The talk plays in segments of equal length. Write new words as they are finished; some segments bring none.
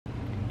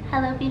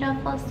Hello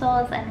beautiful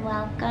souls and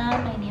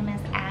welcome. My name is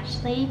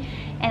Ashley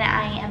and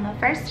I am a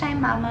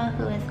first-time mama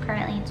who is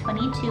currently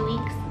 22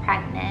 weeks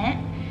pregnant.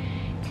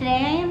 Today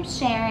I am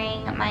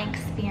sharing my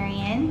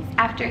experience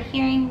after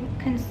hearing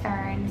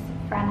concerns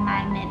from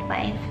my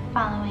midwife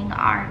following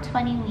our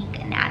 20-week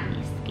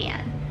anatomy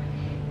scan.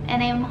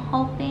 And I'm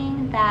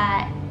hoping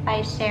that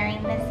by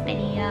sharing this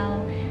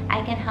video,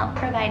 I can help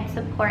provide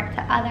support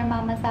to other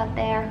mamas out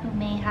there who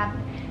may have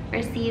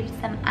received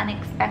some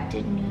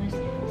unexpected news.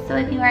 So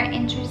if you are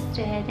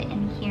interested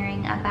in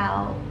hearing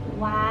about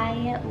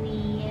why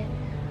we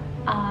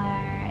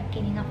are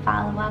getting a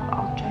follow-up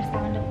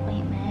ultrasound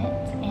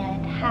appointment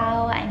and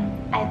how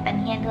I've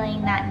been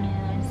handling that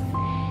news,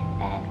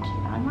 then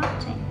keep on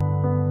watching.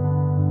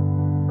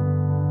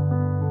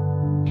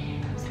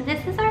 So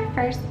this is our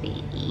first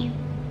baby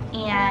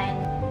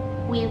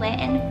and we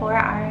went in for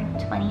our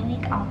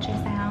 20-week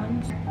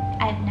ultrasound.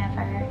 I've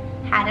never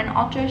had an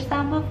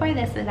ultrasound before.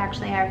 This is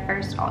actually our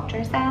first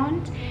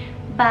ultrasound,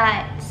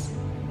 but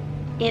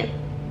it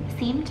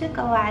seemed to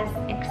go as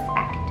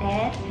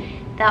expected.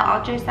 The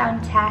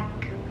ultrasound tech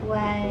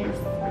was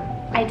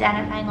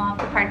identifying all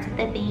the parts of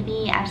the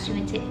baby as she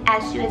was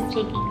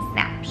taking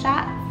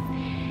snapshots,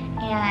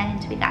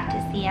 and we got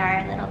to see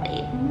our little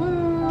babe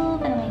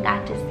move, and we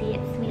got to see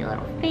its sweet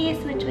little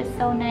face, which was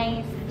so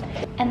nice.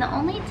 And the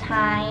only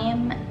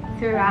time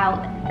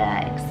throughout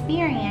the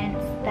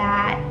experience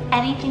that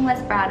anything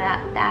was brought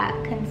up that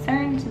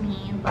concerned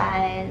me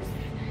was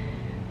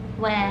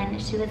when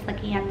she was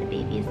looking at the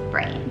baby's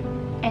brain.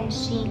 And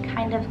she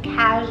kind of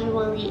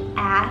casually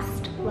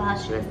asked while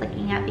she was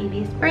looking at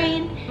baby's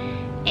brain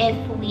if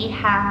we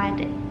had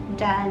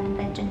done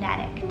the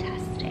genetic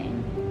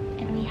testing,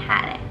 and we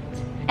hadn't.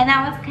 And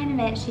that was kind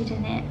of it. She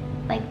didn't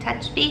like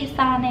touch base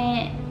on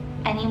it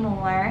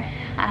anymore.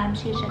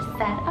 She just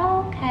said,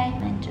 oh, okay,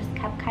 and then just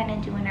kept kind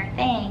of doing her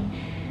thing.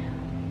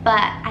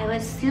 But I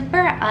was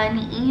super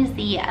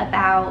uneasy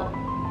about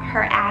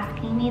her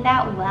asking me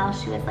that while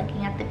she was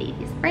looking at the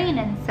baby's brain.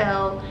 And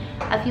so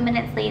a few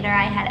minutes later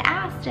I had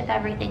asked if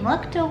everything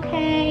looked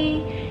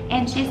okay,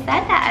 and she said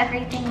that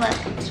everything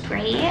looked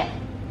great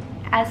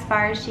as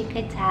far as she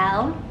could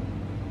tell.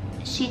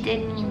 She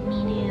did need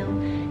me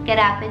to get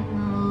up and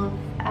move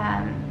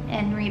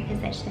and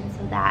reposition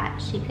so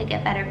that she could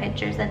get better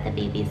pictures of the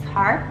baby's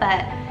heart,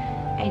 but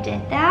I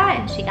did that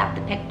and she got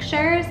the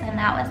pictures, and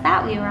that was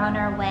that. We were on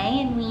our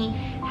way and we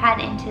had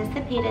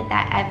anticipated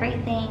that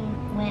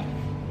everything went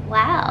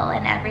well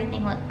and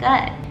everything looked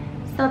good.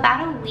 So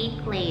about a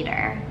week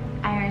later,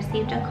 I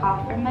received a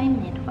call from my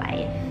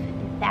midwife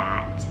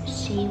that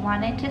she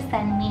wanted to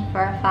send me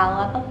for a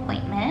follow-up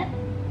appointment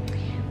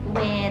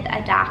with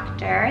a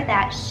doctor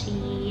that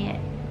she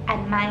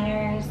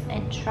admires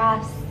and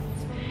trusts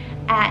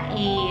at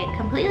a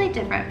completely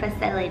different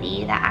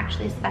facility that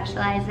actually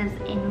specializes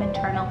in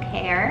maternal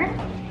care.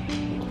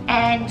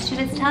 And she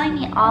was telling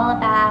me all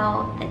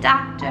about the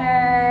doctor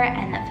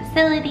and the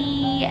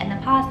facility and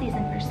the policies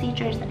and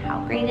procedures and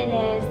how great it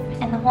is.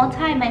 And the whole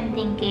time I'm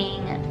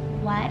thinking,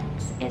 what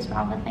is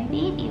wrong with my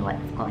baby?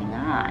 What's going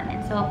on?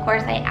 And so of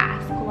course I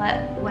asked,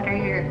 what are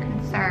your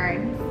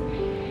concerns?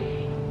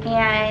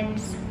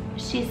 And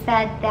she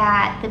said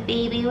that the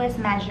baby was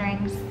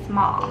measuring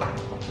small.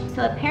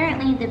 So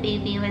apparently the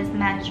baby was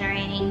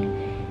measuring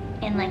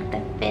in like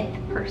the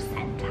 5th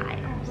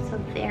percentile, so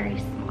very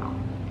small.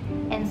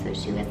 And so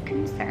she was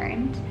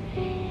concerned,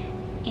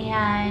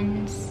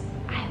 and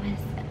I was,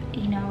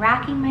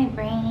 racking my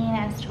brain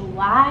as to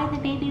why the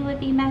baby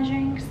would be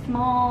measuring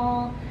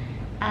small.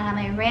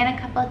 I ran a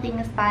couple of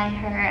things by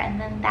her,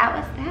 and then that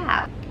was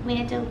that. We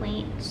had to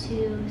wait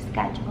to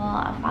schedule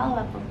a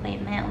follow-up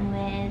appointment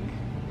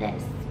with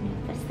this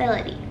new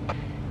facility.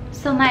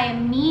 So my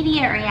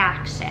immediate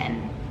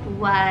reaction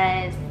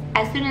was,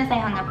 as soon as I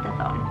hung up the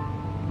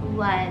phone,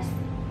 was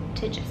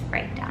to just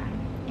break down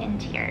in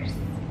tears.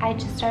 I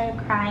just started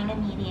crying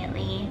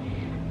immediately.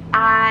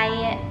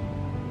 I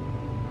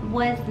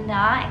was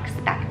not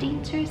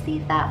expecting to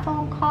receive that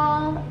phone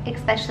call,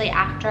 especially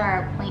after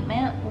our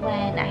appointment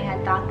when I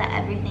had thought that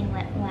everything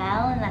went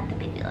well and that the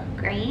baby looked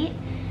great.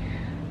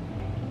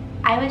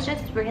 I was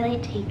just really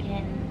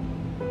taken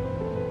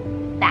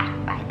back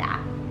by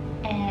that.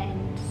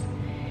 And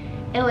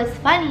it was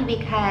funny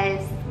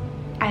because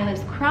I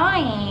was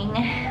crying,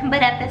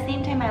 but at the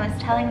same time I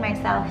was telling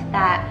myself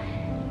that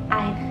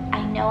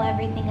I know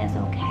everything is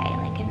okay.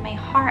 Like in my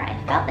heart, I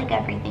felt like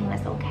everything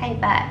was okay,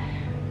 but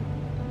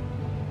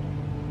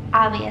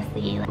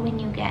obviously when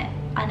you get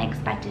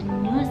unexpected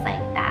news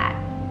like that,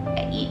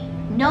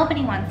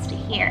 nobody wants to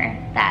hear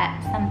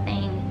that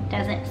something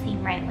doesn't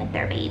seem right with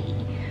their baby.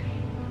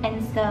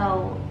 And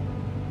so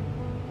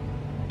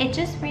it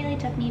just really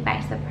took me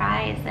by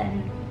surprise,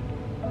 and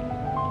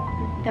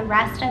the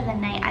rest of the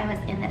night I was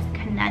in this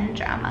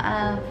conundrum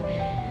of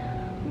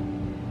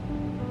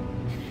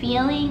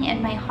feeling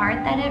in my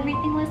heart that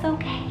everything was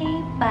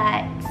okay,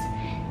 but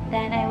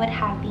then I would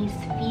have these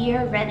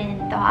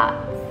fear-ridden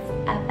thoughts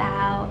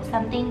about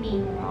something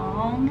being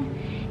wrong,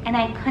 and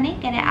I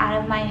couldn't get it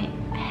out of my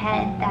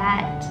head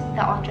that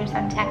the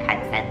ultrasound tech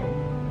had said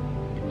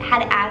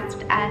had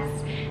asked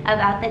us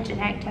about the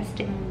genetic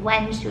testing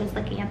when she was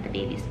looking at the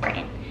baby's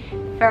brain.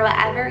 For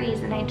whatever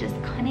reason, I just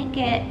couldn't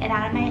get it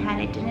out of my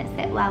head. It didn't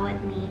sit well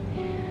with me.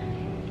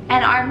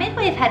 And our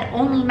midwife had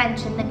only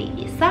mentioned the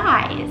baby's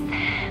size,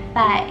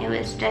 but it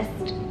was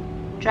just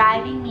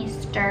driving me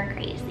stir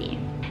crazy.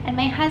 And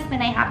my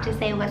husband, I have to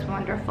say, was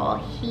wonderful.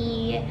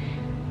 He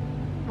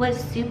was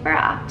super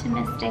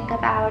optimistic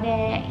about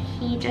it.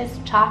 He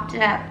just chalked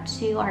it up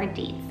to our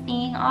dates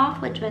being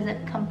off, which was a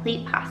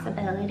complete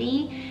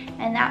possibility,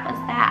 and that was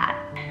that.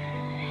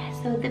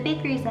 So the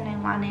big reason I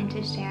wanted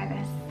to share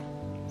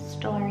this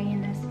story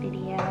in this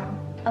video,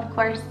 of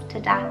course, to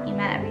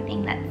document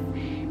everything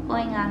that's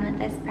going on with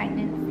this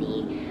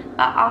pregnancy,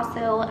 but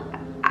also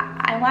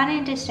I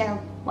wanted to share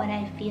what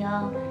I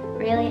feel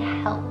really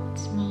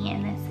helped me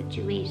in this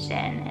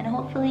situation, and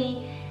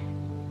hopefully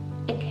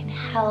it can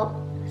help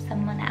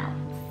someone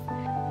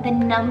else. The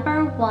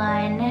number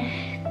one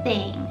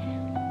thing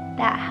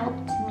that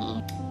helped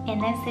me in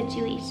this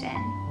situation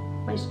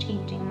was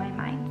changing my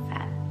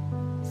mindset.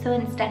 So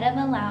instead of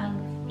allowing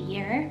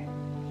fear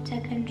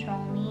to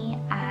control me,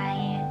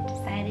 I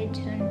decided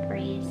to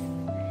embrace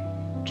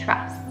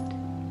trust.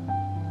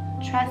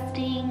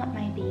 Trusting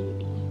my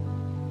baby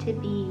to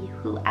be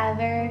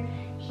whoever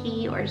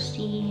he or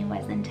she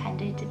was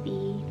intended to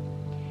be.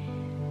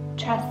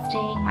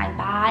 Trusting my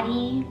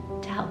body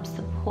to help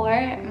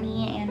support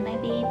me and my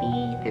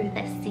baby through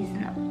this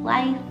season of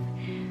life,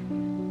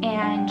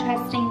 and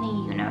trusting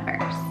the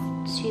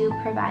universe to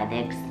provide the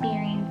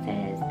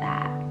experiences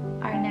that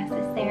are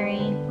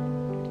necessary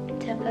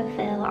to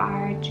fulfill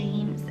our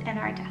dreams and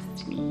our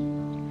destiny.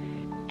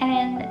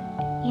 And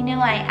you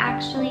know, I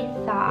actually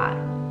thought,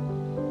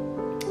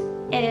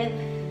 if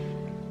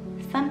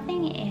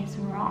something is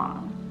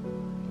wrong,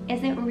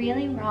 is it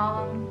really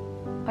wrong,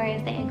 or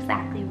is it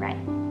exactly right?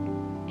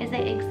 Is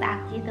it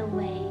exactly the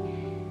way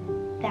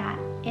that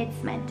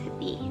it's meant to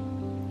be?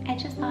 I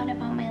just thought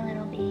about my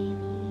little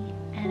baby,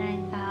 and I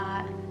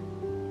thought,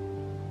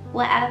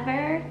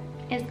 whatever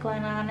is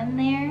going on in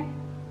there,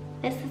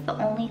 this is the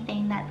only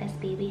thing that this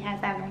baby has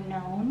ever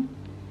known,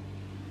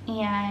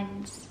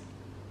 and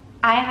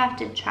I have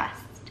to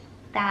trust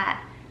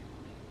that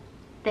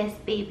this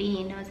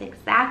baby knows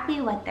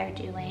exactly what they're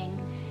doing,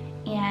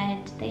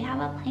 and they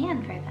have a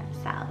plan for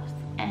themselves.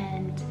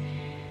 And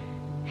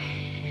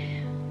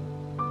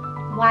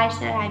why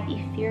should I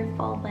be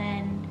fearful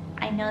when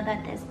I know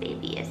that this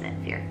baby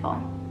isn't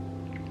fearful?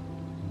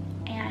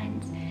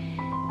 And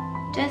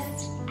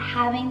just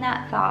having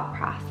that thought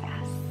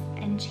process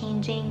and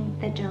changing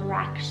the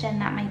direction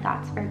that my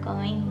thoughts were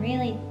going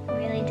really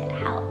did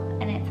help,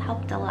 and it's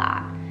helped a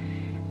lot.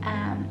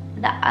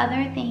 The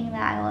other thing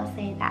that I will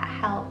say that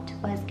helped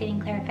was getting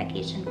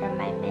clarification from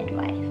my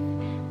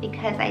midwife,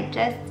 because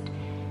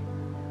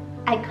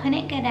I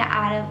couldn't get it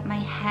out of my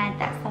head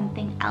that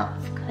something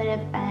else could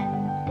have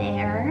been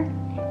there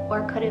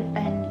or could have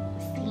been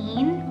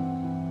seen.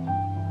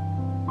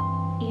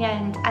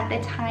 And at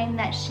the time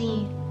that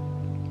she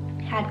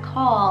had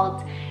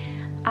called,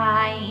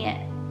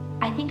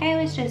 I think I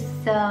was just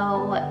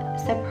so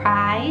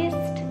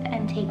surprised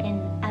and taken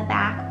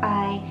aback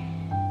by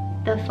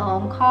the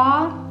phone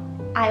call.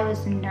 I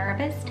was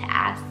nervous to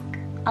ask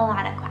a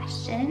lot of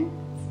questions.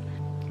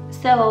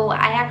 So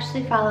I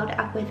actually followed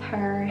up with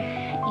her,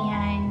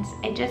 and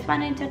I just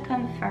wanted to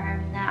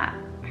confirm that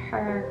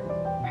her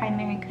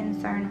primary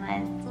concern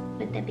was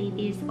with the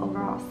baby's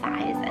overall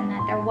size, and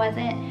that there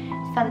wasn't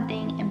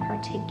something in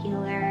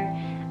particular,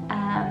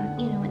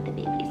 you know, with the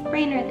baby's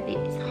brain or the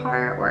baby's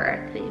heart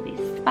or the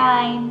baby's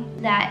spine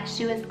that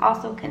she was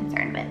also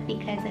concerned with,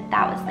 because if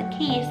that was the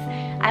case,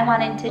 I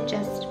wanted to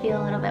just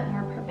feel a little bit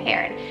more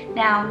prepared.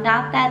 Now,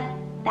 not that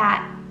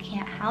that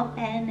can't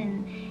happen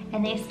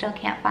and they still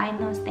can't find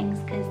those things,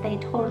 because they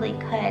totally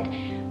could,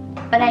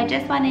 but I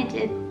just wanted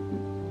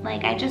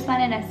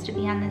us to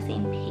be on the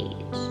same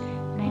page,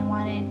 and I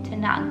wanted to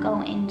not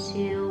go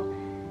into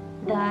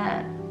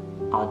the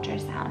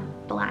ultrasound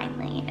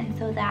blindly, and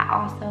so that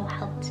also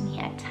helped me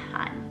a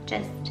ton,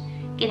 just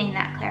getting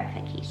that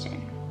clarification.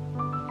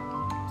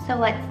 So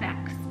what's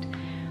next?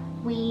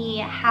 We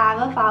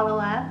have a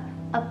follow-up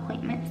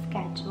appointment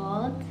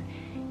scheduled,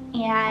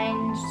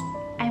 and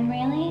I'm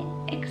really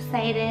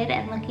excited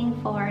and looking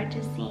forward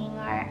to seeing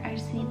our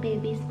sweet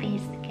baby's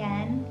face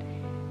again.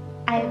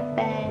 I've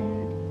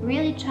been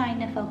really trying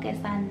to focus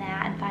on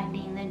that and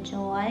finding the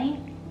joy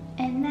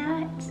in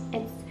that.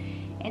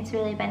 It's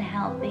really been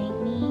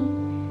helping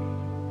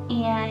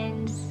me,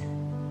 and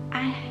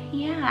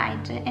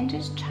I'm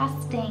just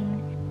trusting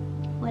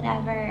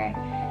whatever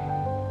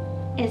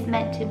is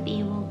meant to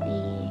be will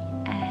be,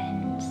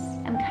 and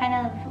I'm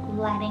kind of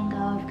letting go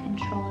of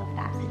control of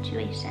that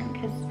situation,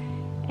 because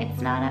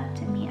it's not up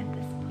to me at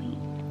this point.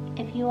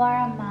 If you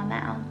are a mama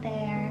out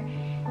there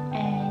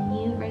and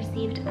you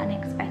received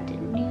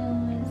unexpected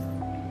news,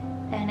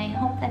 then I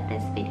hope that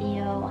this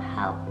video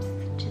helps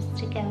just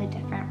to give a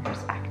different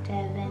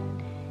perspective,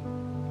 and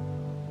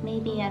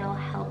maybe it'll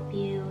help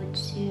you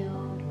to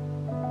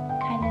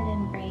kind of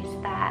embrace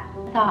that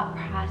thought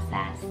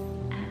process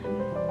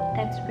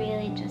that's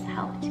really just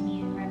helped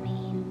me and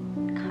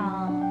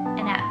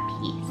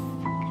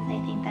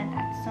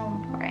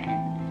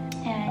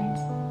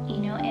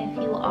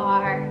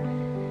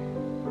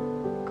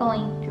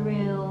going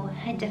through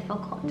a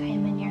difficult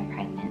time in your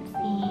pregnancy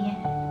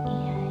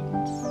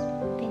and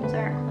things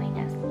aren't going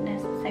as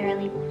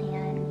necessarily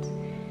planned,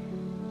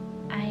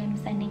 I am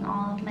sending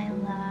all of my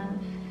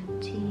love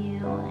to you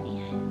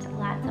and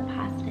lots of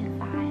positive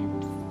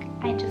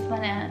vibes. I just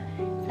want to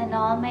send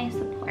all of my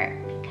support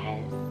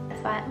because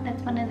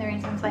that's one of the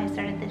reasons why I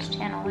started this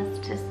channel, was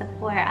to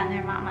support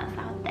other mamas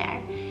out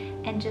there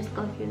and just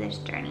go through this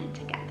journey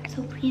together.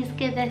 So please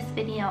give this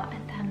video a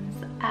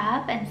thumbs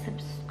up and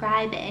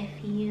subscribe if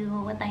you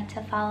would like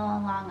to follow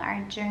along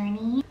our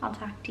journey. I'll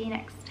talk to you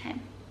next time.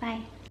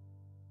 Bye.